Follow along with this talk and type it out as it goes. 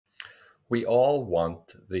We all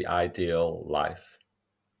want the ideal life,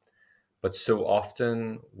 but so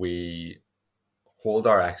often we hold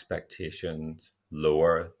our expectations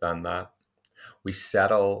lower than that. We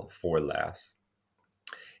settle for less.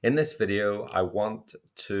 In this video, I want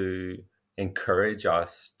to encourage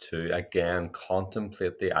us to again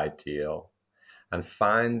contemplate the ideal and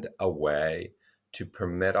find a way to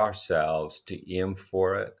permit ourselves to aim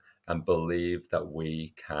for it and believe that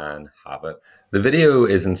we can have it. The video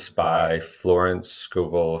is inspired by Florence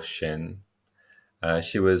Scovill Shin.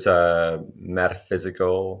 She was a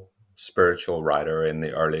metaphysical, spiritual writer in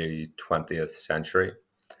the early 20th century.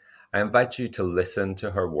 I invite you to listen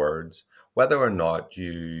to her words, whether or not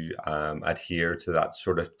you adhere to that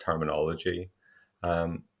sort of terminology.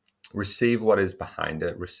 Um, Receive what is behind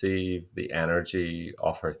it, receive the energy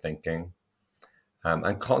of her thinking,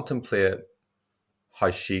 and contemplate how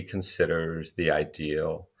she considers the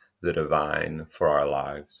ideal, the divine for our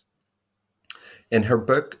lives. In her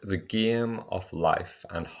book, The Game of Life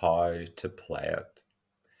and How to Play It,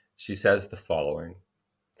 she says the following: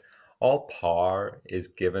 all power is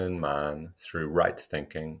given man through right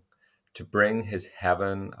thinking to bring his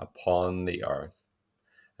heaven upon the earth,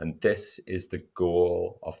 and this is the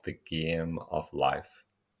goal of the game of life.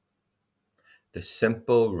 The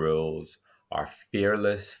simple rules are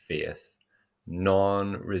fearless faith,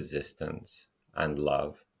 non-resistance, and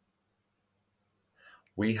love.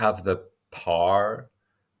 We have the power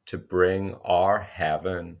to bring our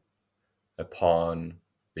heaven upon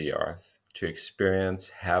the earth, to experience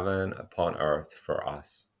heaven upon earth for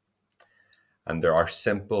us. And there are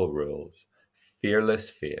simple rules: fearless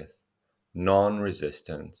faith,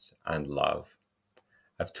 non-resistance, and love.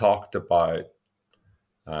 I've talked about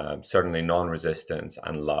certainly non-resistance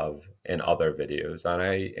and love in other videos, and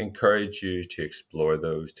I encourage you to explore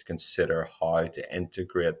those, to consider how to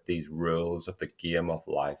integrate these rules of the game of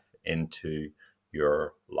life into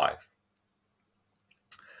your life.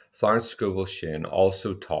 Florence Scovill Shin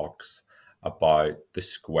also talks about the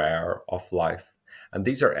square of life, and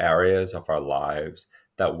these are areas of our lives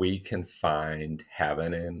that we can find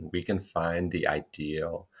heaven in, we can find the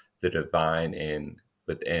ideal, the divine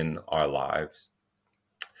within our lives.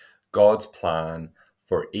 God's plan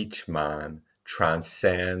for each man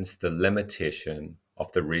transcends the limitation of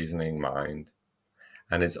the reasoning mind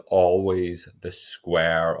and is always the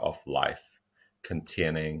square of life,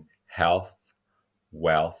 containing health,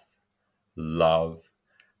 wealth, love,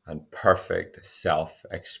 and perfect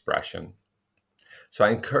self-expression. So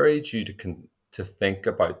I encourage you to think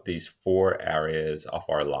about these four areas of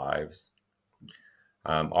our lives: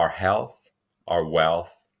 our health, our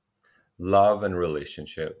wealth, love and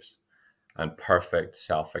relationships, and perfect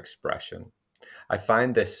self-expression. I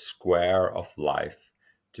find this square of life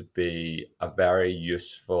to be a very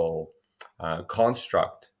useful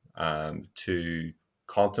construct to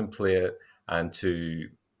contemplate and to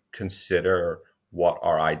consider what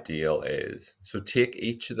our ideal is. So take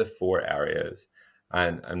each of the four areas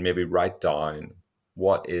and maybe write down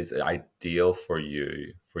what is ideal for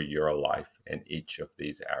you, for your life in each of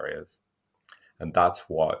these areas. And that's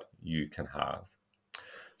what you can have.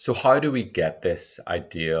 So how do we get this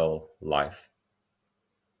ideal life?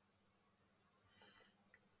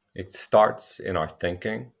 It starts in our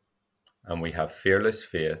thinking, and we have fearless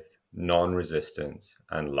faith, non-resistance,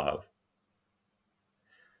 and love.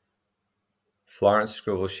 Florence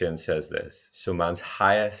Scovill Shin says this: so man's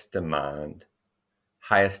highest demand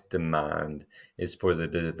is for the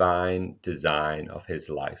divine design of his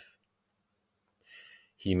life.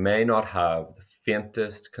 He may not have the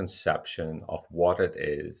faintest conception of what it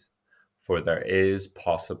is, for there is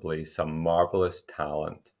possibly some marvelous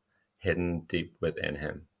talent hidden deep within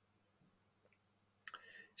him.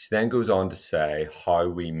 She then goes on to say how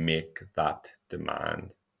we make that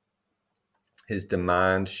demand. His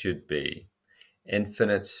demand should be: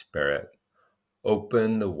 infinite spirit,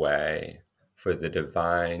 open the way for the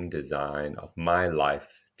divine design of my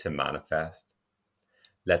life to manifest.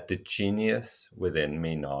 Let the genius within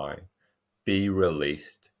me now be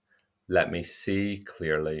released. Let me see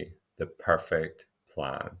clearly the perfect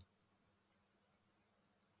plan.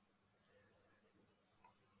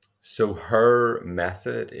 So her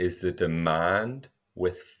method is the demand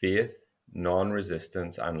with faith,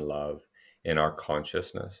 non-resistance, and love in our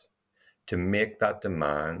consciousness, to make that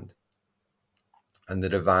demand, and the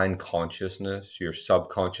divine consciousness, your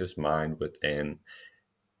subconscious mind within,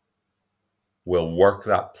 will work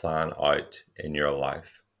that plan out in your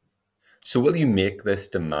life. So will you make this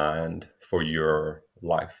demand for your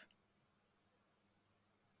life?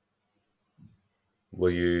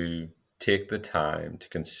 Will you take the time to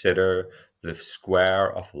consider the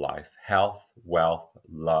square of life: health, wealth,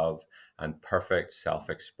 love, and perfect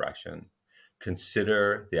self-expression.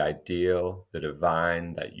 Consider the ideal, the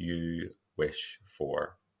divine that you wish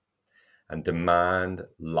for, and demand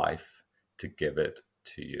life to give it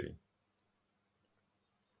to you.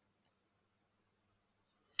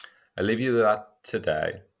 I leave you with that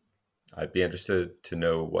today. I'd be interested to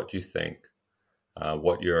know what you think,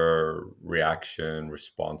 what your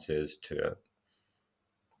response is to it.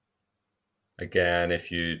 Again,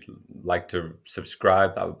 if you'd like to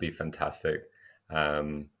subscribe, that would be fantastic.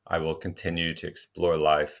 I will continue to explore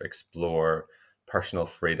life, explore personal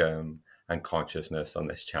freedom and consciousness on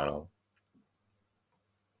this channel.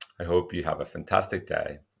 I hope you have a fantastic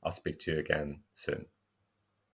day. I'll speak to you again soon.